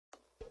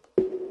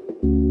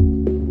Hey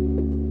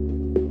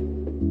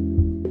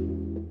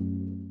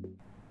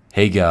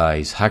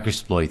guys,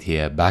 Hackersploit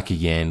here, back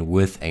again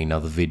with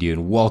another video,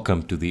 and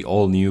welcome to the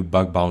all new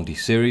Bug Bounty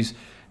series.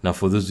 Now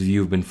for those of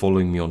you who've been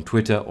following me on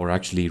Twitter or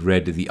actually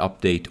read the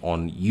update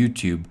on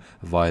YouTube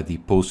via the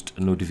post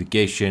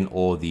notification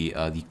or the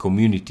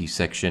community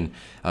section,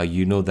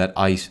 you know that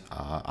I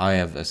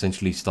have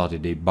essentially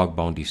started a Bug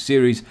Bounty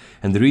series,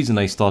 and the reason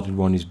I started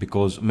one is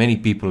because many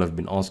people have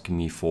been asking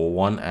me for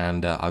one,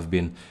 and I've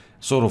been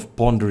sort of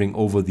pondering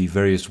over the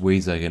various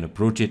ways I can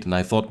approach it, and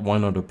I thought, why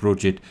not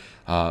approach it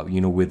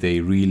with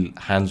a real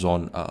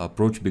hands-on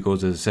approach,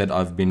 because as I said,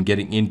 I've been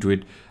getting into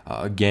it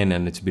again,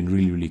 and it's been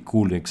really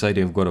cool and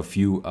exciting. I've got a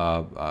few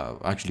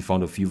actually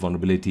found a few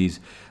vulnerabilities,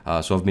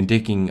 so I've been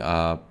taking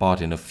part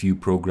in a few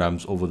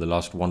programs over the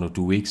last 1 or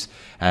 2 weeks,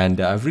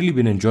 and I've really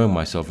been enjoying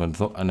myself,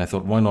 and I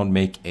thought, why not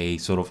make a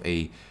sort of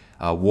a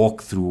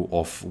walkthrough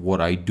of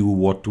what I do,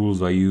 what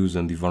tools I use,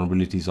 and the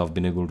vulnerabilities I've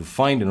been able to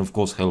find, and of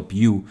course help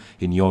you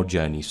in your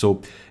journey.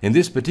 So in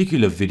this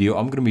particular video,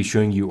 I'm going to be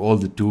showing you all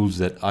the tools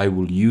that I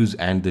will use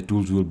and the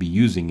tools we'll be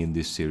using in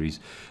this series.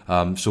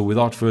 So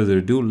without further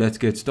ado, let's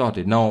get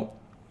started. Now,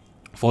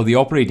 for the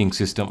operating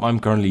system, I'm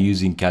currently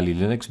using Kali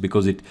Linux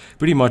because it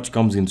pretty much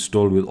comes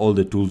installed with all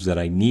the tools that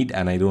I need,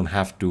 and I don't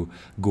have to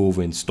go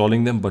over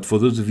installing them. But for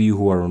those of you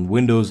who are on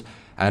Windows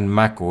and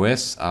Mac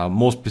OS,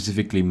 more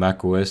specifically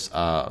Mac OS,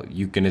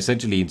 you can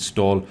essentially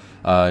install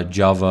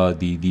Java,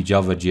 the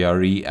Java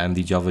JRE and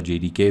the Java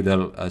JDK.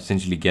 They'll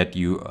essentially get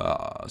you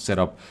set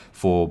up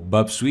for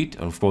BugBounty,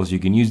 and of course you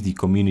can use the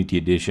community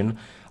edition.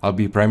 I'll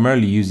be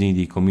primarily using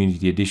the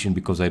community edition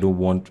because I don't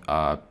want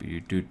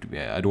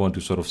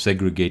to sort of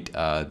segregate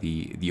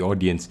the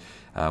audience,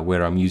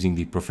 where I'm using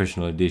the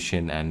professional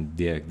edition and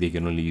they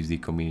can only use the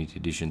community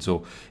edition.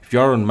 So if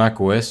you are on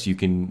Mac OS,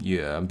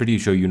 I'm pretty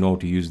sure you know how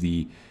to use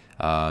the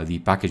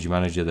package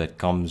manager that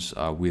comes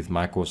with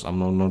macOS.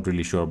 I'm not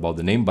really sure about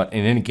the name, but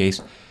in any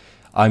case,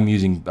 I'm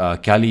using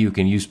Kali. You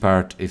can use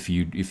Parrot if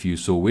you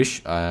so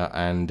wish,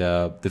 and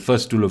the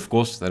first tool, of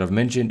course, that I've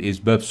mentioned is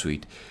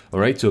BugBounty. All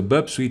right, so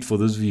BugBounty, for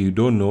those of you who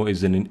don't know,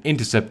 is an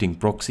intercepting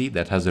proxy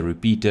that has a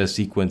repeater,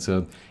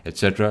 sequencer,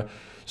 etc.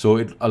 So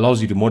it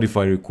allows you to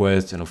modify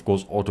requests and of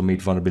course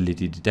automate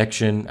vulnerability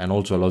detection, and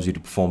also allows you to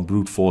perform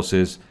brute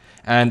forces,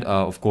 and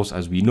of course,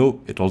 as we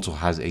know, it also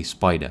has a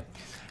spider.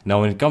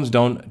 Now, when it comes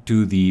down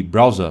to the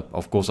browser,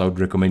 of course, I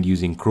would recommend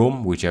using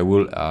Chrome, which I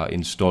will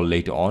install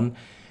later on.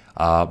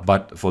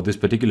 But for this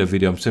particular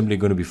video, I'm simply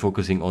going to be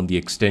focusing on the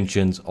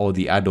extensions or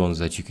the add-ons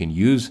that you can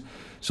use.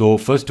 So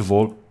first of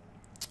all,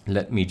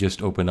 let me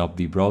just open up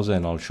the browser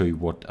and I'll show you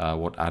what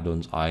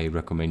add-ons I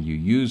recommend you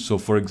use. So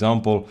for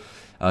example,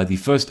 the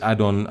first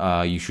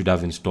add-on you should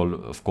have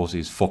installed, of course,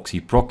 is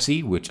Foxy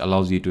Proxy, which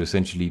allows you to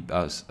essentially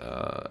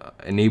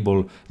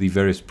enable the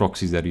various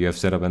proxies that you have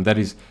set up, and that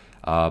is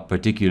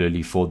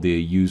particularly for the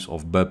use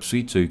of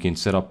BugBounty. So you can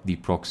set up the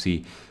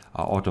proxy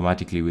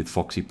automatically with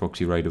Foxy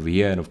Proxy right over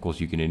here, and of course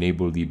you can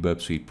enable the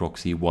BugBounty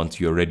proxy once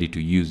you're ready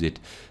to use it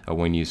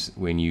when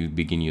you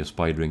begin your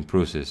spidering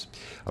process.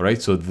 All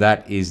right, so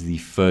that is the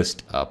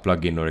first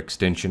plugin or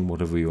extension,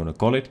 whatever you want to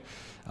call it.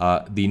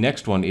 The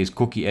next one is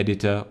Cookie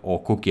Editor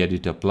or Cookie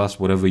Editor Plus,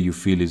 whatever you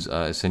feel is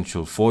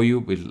essential for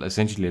you. It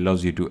essentially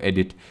allows you to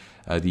edit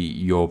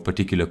your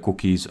particular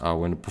cookies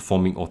when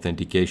performing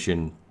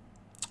authentication.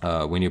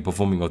 When you're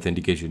performing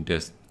authentication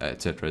tests,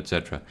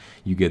 etc.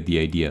 You get the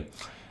idea.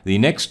 The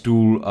next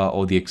tool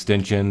or the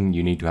extension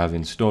you need to have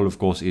installed, of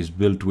course, is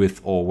Built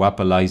With or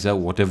Wapalizer,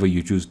 whatever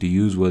you choose to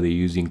use, whether you're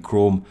using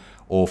Chrome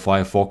or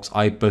Firefox.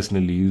 I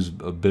personally use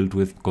Built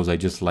With because I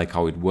just like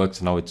how it works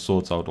and how it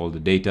sorts out all the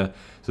data.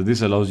 So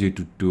this allows you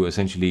to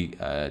essentially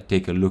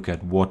take a look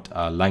at what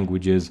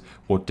languages,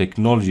 what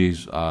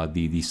technologies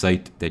the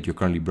site that you're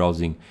currently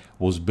browsing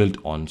was built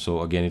on.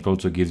 So again, it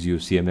also gives you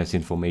CMS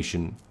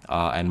information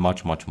and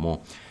much more.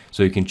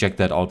 So you can check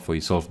that out for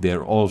yourself.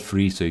 They're all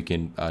free, so you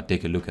can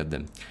take a look at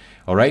them.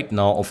 All right,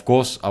 now of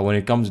course, when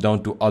it comes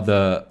down to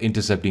other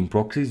intercepting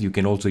proxies, you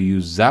can also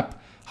use Zap.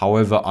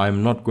 However,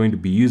 I'm not going to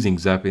be using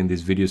Zap in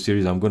this video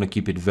series. I'm going to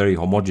keep it very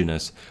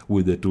homogeneous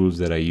with the tools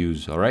that I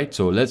use. All right,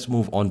 so let's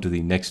move on to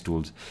the next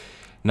tools.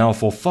 Now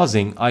for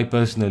fuzzing, I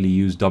personally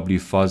use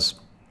WFuzz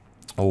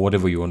or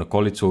whatever you want to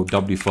call it. So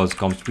WFuzz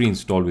comes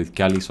pre-installed with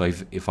Kali. So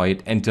if I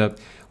hit enter,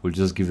 we'll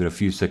just give it a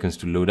few seconds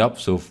to load up.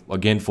 So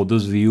again, for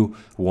those of you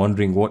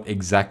wondering what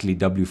exactly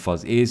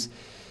WFuzz is,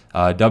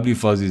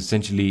 WFuzz is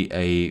essentially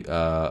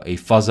a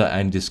fuzzer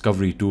and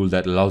discovery tool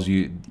that allows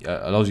you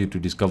to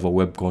discover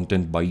web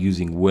content by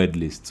using word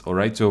lists. All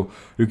right, so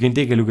you can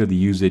take a look at the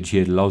usage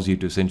here. It allows you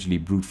to essentially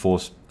brute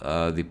force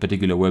the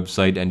particular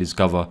website and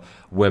discover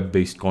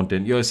web-based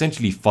content. You're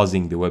essentially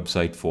fuzzing the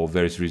website for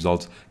various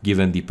results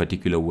given the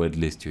particular word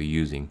list you're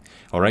using.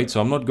 All right,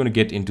 so I'm not going to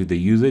get into the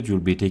usage. We'll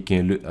be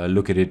taking a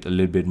look at it a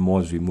little bit more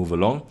as we move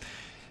along.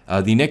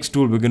 The next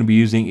tool we're going to be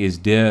using is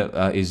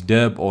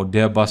Derb or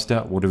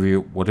Derbuster,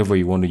 whatever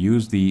you want to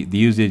use. The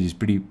usage is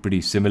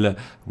pretty similar.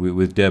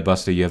 With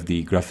Derbuster, you have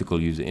the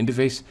graphical user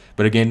interface.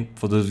 But again,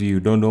 for those of you who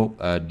don't know,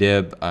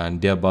 Derb and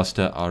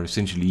Derbuster are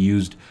essentially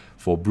used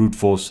for brute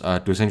force,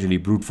 to essentially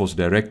brute force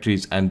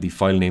directories and the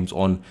file names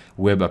on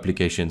web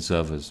application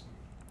servers.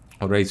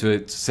 Alright, so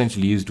it's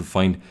essentially used to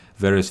find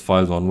various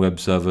files on web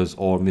servers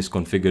or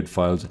misconfigured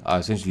files,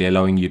 essentially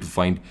allowing you to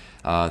find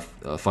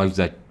files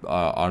that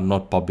are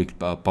not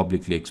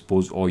publicly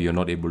exposed or you're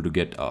not able to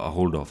get a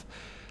hold of.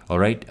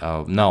 Alright,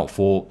 now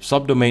for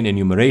subdomain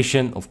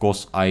enumeration, of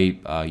course, I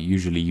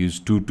usually use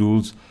two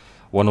tools.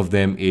 One of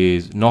them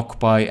is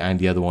NocPy and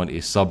the other one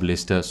is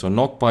sublister. So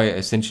NocPy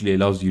essentially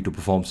allows you to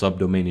perform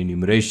subdomain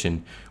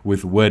enumeration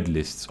with word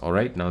lists.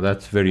 Alright, now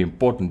that's very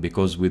important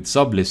because with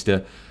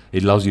sublister,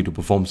 it allows you to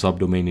perform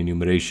subdomain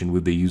enumeration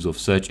with the use of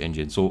search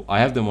engines. So I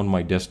have them on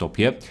my desktop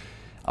here,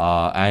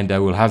 and I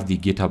will have the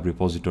GitHub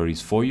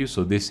repositories for you.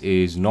 So this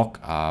is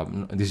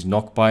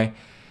NocPy.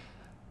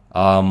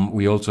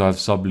 We also have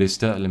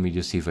sublister. Let me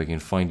just see if I can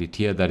find it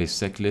here. That is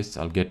seclist.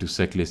 I'll get to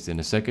seclist in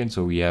a second.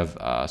 So we have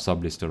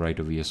sublister right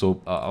over here.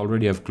 So I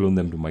already have cloned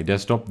them to my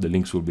desktop. The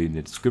links will be in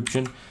the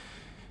description.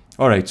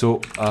 All right.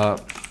 So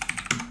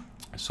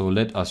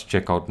let us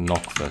check out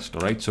Noc first.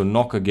 All right. So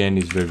Noc again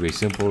is very, very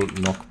simple.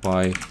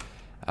 NocPy,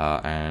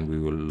 and we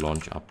will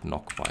launch up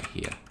NocPy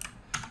here.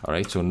 All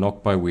right, so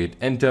NocPy, we hit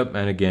enter,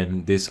 and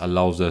again, this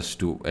allows us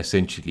to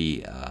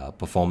essentially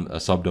perform a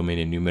subdomain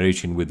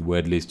enumeration with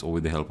word lists or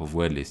with the help of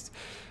word lists.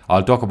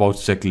 I'll talk about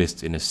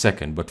seclists in a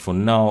second, but for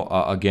now,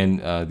 again,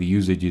 the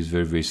usage is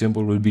very, very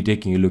simple. We'll be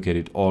taking a look at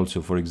it all.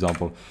 So for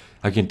example,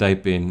 I can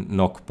type in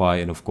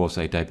NocPy, and of course,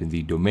 I type in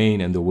the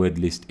domain and the word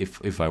list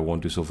if I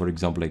want to. So for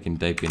example, I can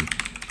type in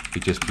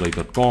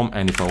hsplay.com,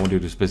 and if I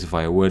wanted to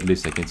specify a word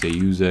list, I can say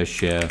user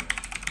share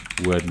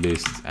word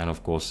lists, and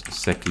of course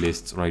sec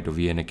lists right over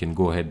here, and I can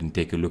go ahead and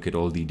take a look at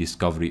all the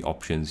discovery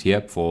options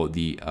here for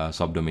the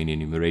subdomain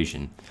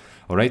enumeration.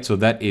 All right, so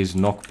that is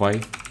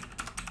NocPy.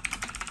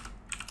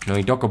 Now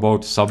we talk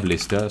about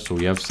sublister. So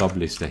we have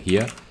sublister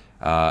here,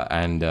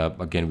 and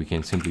again, we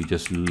can simply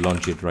just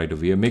launch it right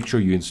over here. Make sure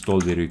you install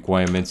the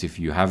requirements if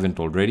you haven't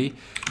already.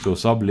 So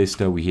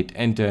sublister, we hit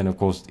enter, and of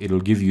course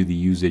it'll give you the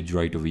usage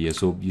right over here.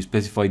 So you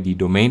specify the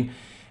domain,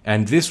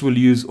 and this will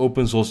use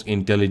open source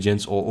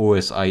intelligence, or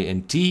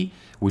OSINT,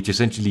 which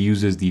essentially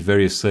uses the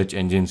various search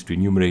engines to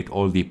enumerate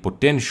all the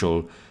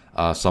potential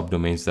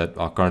subdomains that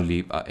are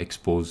currently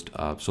exposed.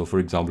 So for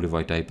example, if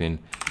I type in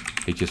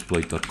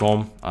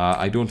hsplay.com,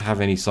 I don't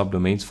have any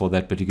subdomains for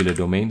that particular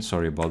domain.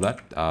 Sorry about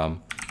that.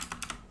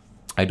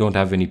 I don't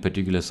have any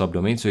particular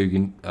subdomain, so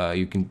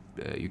you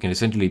can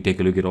essentially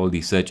take a look at all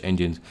the search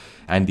engines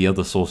and the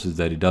other sources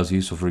that it does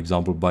use. So for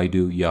example,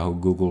 Baidu, Yahoo,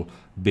 Google,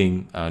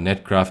 Bing,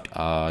 Netcraft,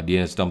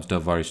 DNS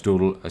Dumpster,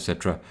 Aristotle,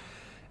 etc.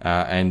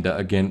 And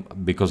again,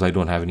 because I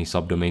don't have any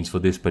subdomains for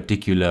this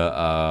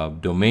particular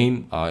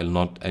domain, I'll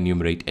not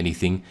enumerate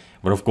anything.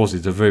 But of course,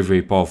 it's a very,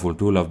 very powerful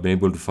tool. I've been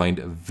able to find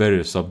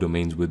various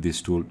subdomains with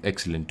this tool.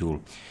 Excellent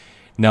tool.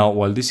 Now,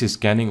 while this is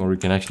scanning, or you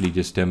can actually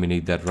just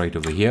terminate that right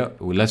over here,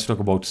 well, let's talk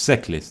about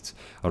sec lists.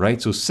 All right,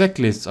 so sec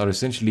lists are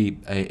essentially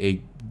a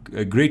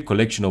great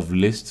collection of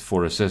lists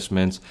for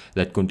assessments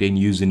that contain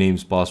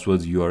usernames,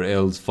 passwords,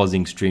 URLs,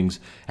 fuzzing strings,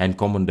 and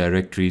common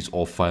directories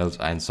or files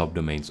and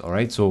subdomains. All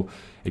right, so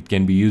it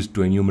can be used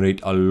to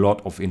enumerate a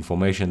lot of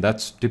information.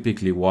 That's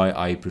typically why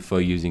I prefer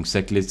using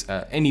sec lists.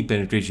 Any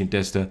penetration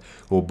tester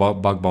or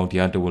bug bounty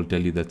hunter will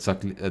tell you that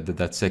sec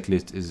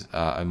list is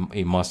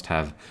a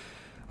must-have.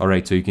 All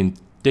right, so you can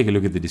take a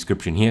look at the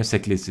description here.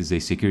 Seclist is a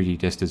security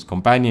tester's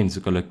companion. It's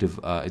a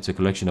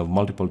collection of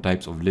multiple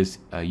types of lists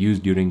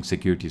used during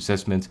security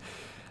assessments,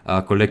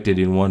 collected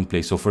in one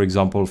place. So for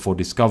example, for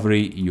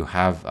discovery, you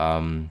have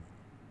DNS,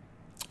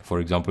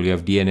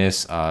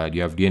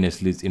 you have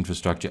DNS list,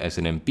 infrastructure,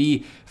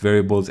 SNMP,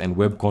 variables, and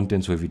web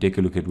content. So if you take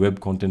a look at web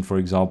content, for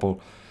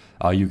example,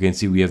 you can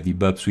see we have the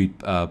Burp Suite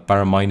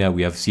Paraminer,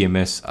 we have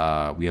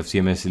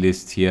CMS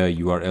lists here,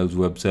 URLs,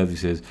 web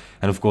services,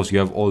 and of course you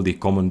have all the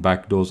common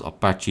backdoors,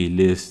 Apache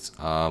lists.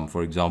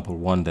 For example,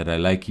 one that I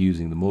like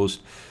using the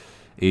most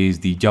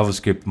is the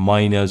JavaScript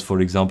miners, for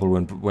example,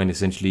 when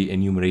essentially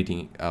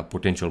enumerating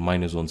potential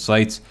miners on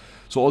sites.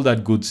 So all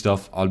that good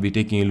stuff. I'll be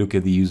taking a look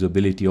at the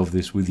usability of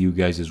this with you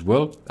guys as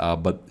well.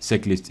 But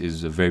seclist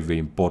is very, very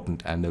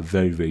important and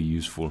very, very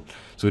useful.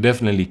 So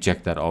definitely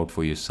check that out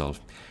for yourself.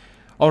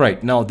 All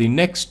right, now the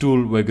next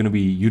tool we're going to be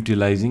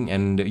utilizing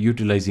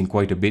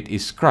quite a bit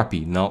is Scrappy.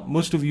 Now,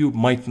 most of you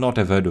might not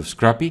have heard of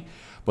Scrappy,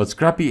 but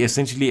Scrappy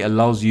essentially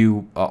allows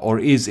you, or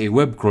is a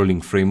web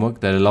crawling framework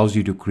that allows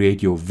you to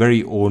create your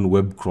very own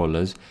web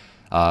crawlers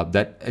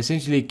that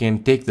essentially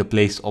can take the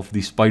place of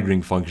the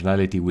spidering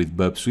functionality with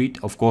Burp Suite.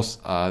 Of course,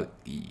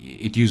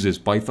 it uses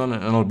Python,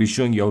 and I'll be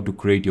showing you how to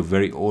create your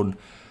very own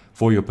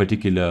for your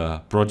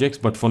particular projects.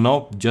 But for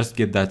now, just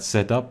get that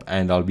set up,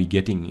 and I'll be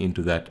getting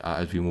into that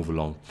as we move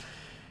along.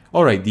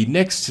 All right, the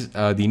next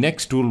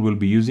tool we'll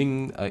be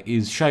using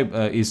is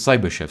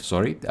CyberChef.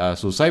 So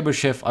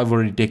CyberChef, I've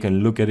already taken a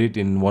look at it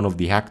in one of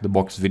the Hack the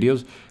Box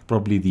videos,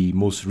 probably the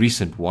most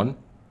recent one.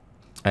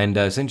 And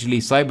essentially,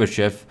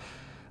 CyberChef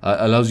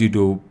allows you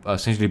to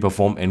essentially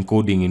perform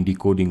encoding and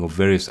decoding of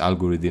various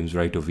algorithms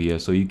right over here.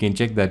 So you can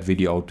check that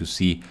video out to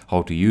see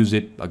how to use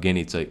it. Again,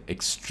 it's an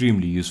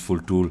extremely useful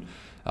tool.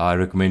 I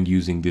recommend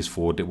using this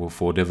for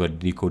whatever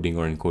decoding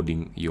or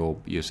encoding you're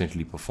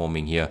essentially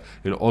performing here.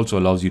 It also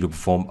allows you to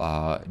perform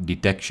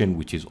detection,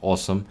 which is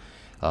awesome.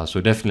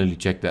 So definitely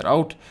check that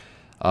out.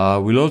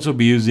 We'll also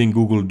be using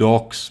Google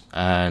Docs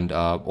and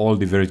all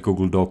the various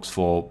Google Docs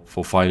for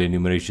file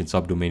enumeration,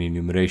 subdomain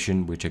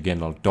enumeration, which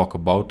again I'll talk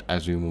about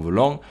as we move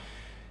along.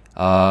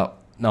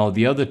 Now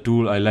the other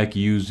tool I like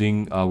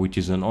using, which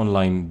is an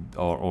online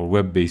or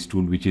web-based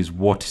tool, which is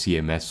What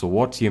CMS. So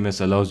What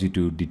CMS allows you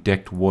to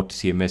detect what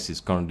CMS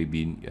is currently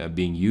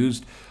being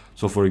used.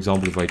 So for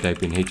example, if I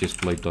type in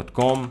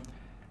hsploit.com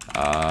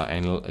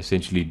and it'll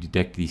essentially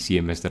detect the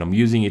CMS that I'm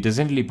using, it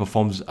essentially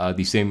performs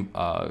the same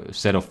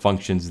set of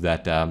functions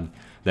that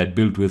that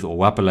built with or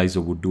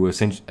Wapalizer would do,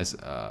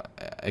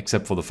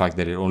 except for the fact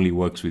that it only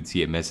works with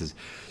CMSs.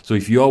 So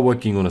if you are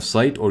working on a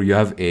site, or you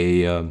have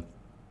a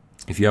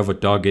if you have a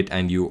target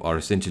and you are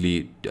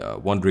essentially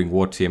wondering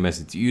what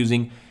CMS it's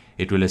using,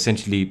 it will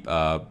essentially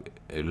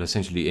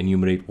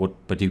enumerate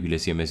what particular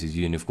CMS is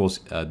using. Of course,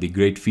 the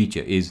great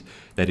feature is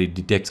that it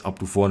detects up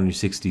to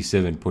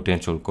 467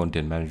 potential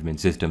content management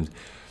systems.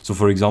 So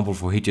for example,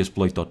 for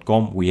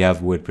hsploit.com, we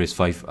have WordPress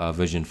 5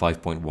 version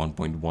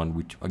 5.1.1,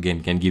 which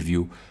again can give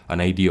you an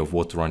idea of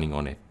what's running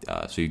on it.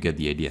 So you get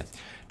the idea.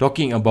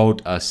 Talking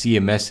about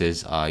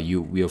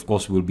CMSs, we of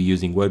course will be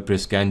using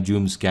WordPress Scan,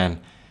 Joom Scan,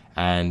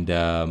 and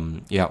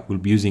yeah, we'll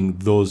be using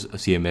those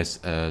CMS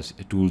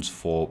tools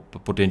for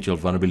potential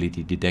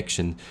vulnerability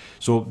detection.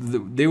 So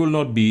they will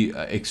not be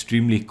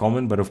extremely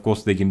common, but of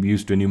course they can be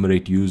used to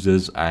enumerate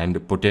users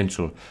and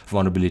potential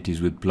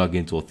vulnerabilities with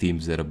plugins or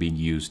themes that are being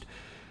used.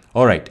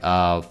 All right,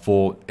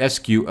 for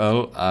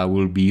SQL,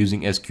 we'll be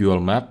using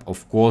SQL Map.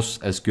 Of course,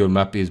 SQL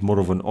Map is more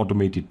of an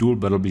automated tool,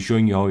 but I'll be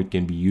showing you how it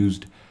can be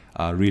used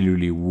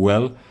really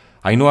well.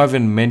 I know I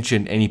haven't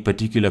mentioned any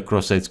particular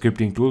cross-site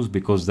scripting tools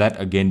because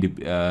that again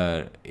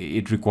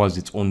it requires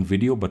its own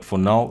video, but for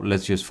now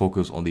let's just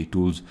focus on the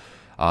tools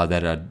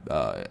that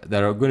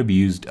are going to be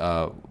used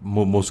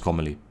most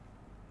commonly.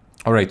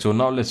 All right, so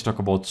now let's talk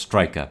about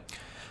Stricker.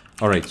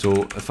 All right, so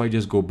if I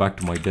just go back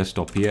to my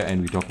desktop here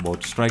and we talk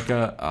about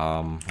Stricker,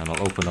 and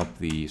I'll open up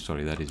the,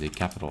 sorry, that is a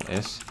capital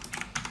S,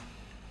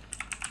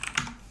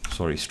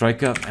 sorry,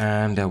 Stricker,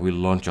 and we'll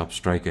launch up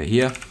Stricker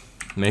here.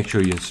 Make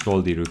sure you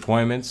install the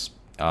requirements.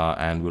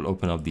 And we'll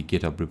open up the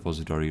GitHub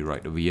repository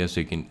right over here, so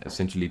you can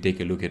essentially take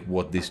a look at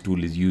what this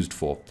tool is used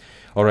for.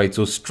 All right,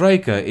 so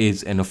Stricker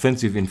is an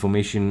offensive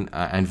information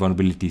and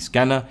vulnerability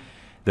scanner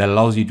that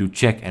allows you to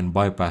check and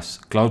bypass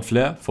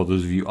Cloudflare. For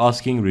those of you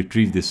asking,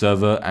 retrieve the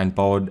server and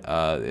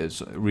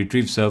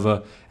retrieve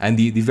server and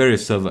the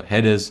various server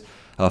headers,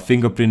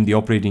 fingerprint the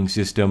operating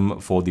system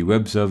for the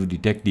web server,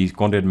 detect the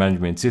content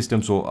management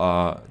system. So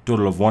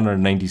total of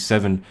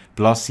 197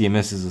 plus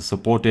CMSs are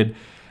supported.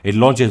 It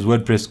launches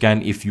WordPress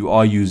Scan if you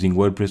are using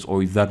WordPress,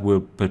 or if that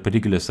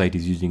particular site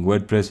is using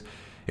WordPress.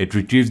 It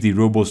retrieves the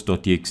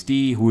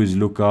robots.txt, who is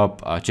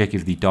lookup, check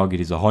if the target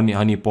is a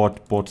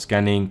honeypot, port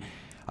scanning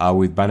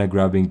with banner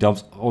grabbing,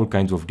 dumps all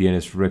kinds of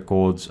DNS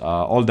records,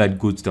 all that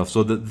good stuff.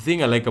 So the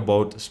thing I like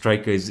about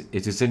Stricker is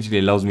it essentially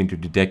allows me to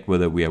detect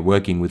whether we are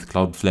working with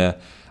Cloudflare.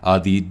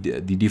 The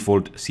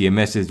default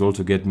CMSs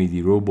also get me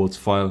the robots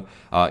file,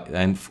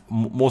 and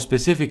more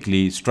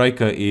specifically,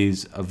 Stricker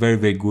is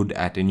very good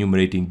at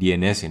enumerating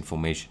DNS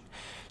information.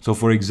 So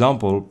for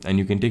example, and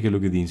you can take a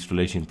look at the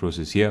installation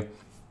process here,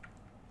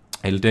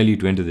 it'll tell you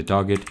to enter the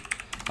target.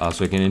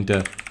 So I can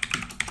enter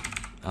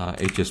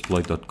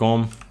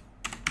hsploit.com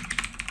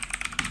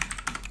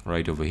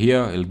right over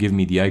here. It'll give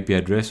me the IP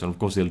address, and of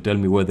course it'll tell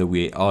me whether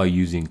we are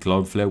using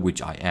Cloudflare,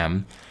 which I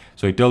am.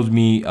 So it tells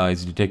me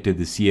it's detected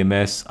the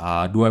CMS.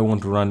 Do I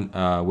want to run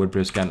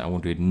WordPress Scan? I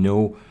want to hit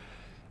no.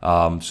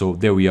 So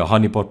there we are.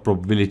 Honeypot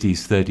probability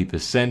is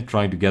 30%.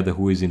 Trying to gather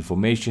who is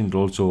information. It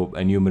also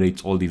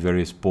enumerates all the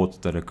various ports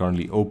that are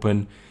currently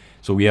open.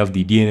 So we have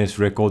the DNS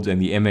records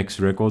and the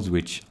MX records,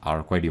 which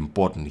are quite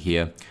important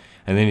here.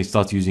 And then it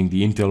starts using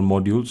the Intel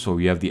modules. So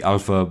we have the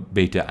alpha,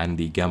 beta, and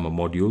the gamma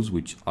modules,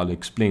 which I'll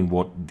explain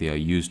what they are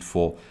used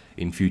for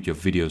in future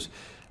videos.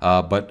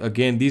 But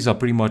again, these are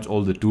pretty much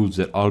all the tools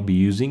that I'll be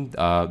using.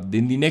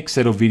 In the next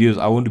set of videos,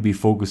 I want to be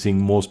focusing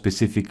more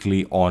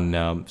specifically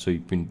on, so you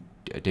can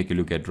take a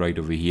look at right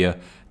over here,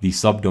 the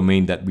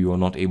subdomain that we were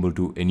not able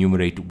to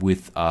enumerate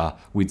with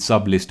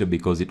sublister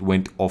because it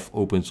went off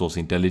open source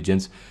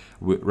intelligence.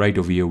 Right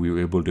over here, we were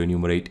able to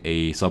enumerate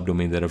a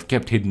subdomain that I've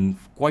kept hidden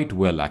quite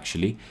well,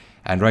 actually.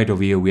 And right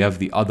over here, we have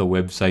the other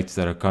websites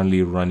that are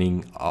currently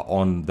running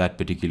on that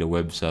particular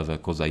web server,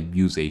 because I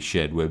use a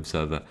shared web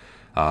server.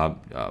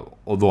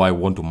 Although I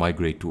want to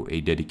migrate to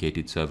a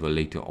dedicated server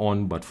later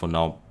on, but for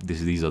now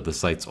these are the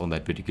sites on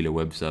that particular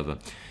web server.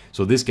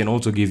 So this can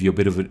also give you a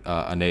bit of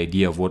an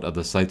idea of what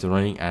other sites are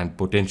running and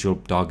potential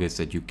targets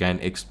that you can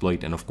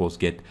exploit, and of course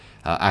get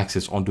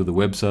access onto the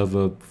web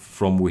server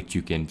from which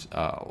you can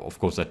of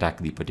course attack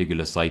the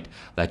particular site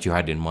that you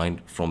had in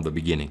mind from the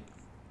beginning.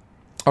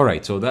 All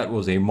right, so that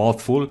was a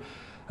mouthful.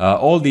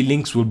 All the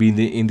links will be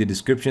in the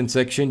description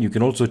section. You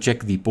can also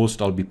check the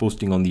post I'll be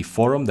posting on the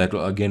forum that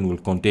again will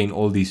contain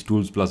all these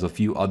tools plus a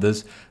few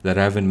others that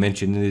I haven't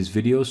mentioned in this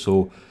video.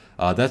 So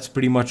that's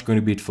pretty much going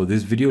to be it for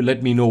this video.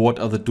 Let me know what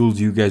other tools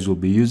you guys will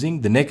be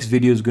using. The next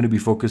video is going to be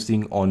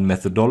focusing on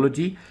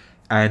methodology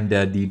and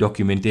the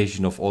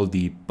documentation of all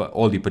the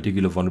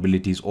particular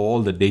vulnerabilities, or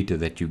all the data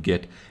that you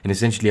get, and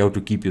essentially how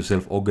to keep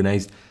yourself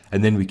organized.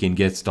 And then we can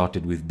get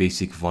started with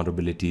basic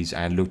vulnerabilities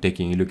and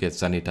taking a look at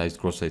sanitized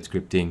cross-site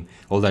scripting,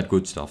 all that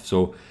good stuff.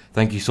 So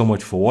thank you so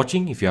much for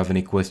watching. If you have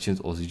any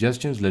questions or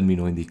suggestions, let me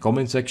know in the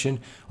comment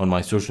section on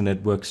my social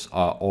networks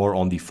or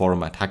on the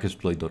forum at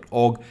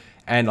hackersploit.org,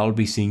 and I'll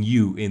be seeing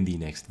you in the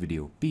next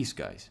video. Peace,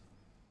 guys.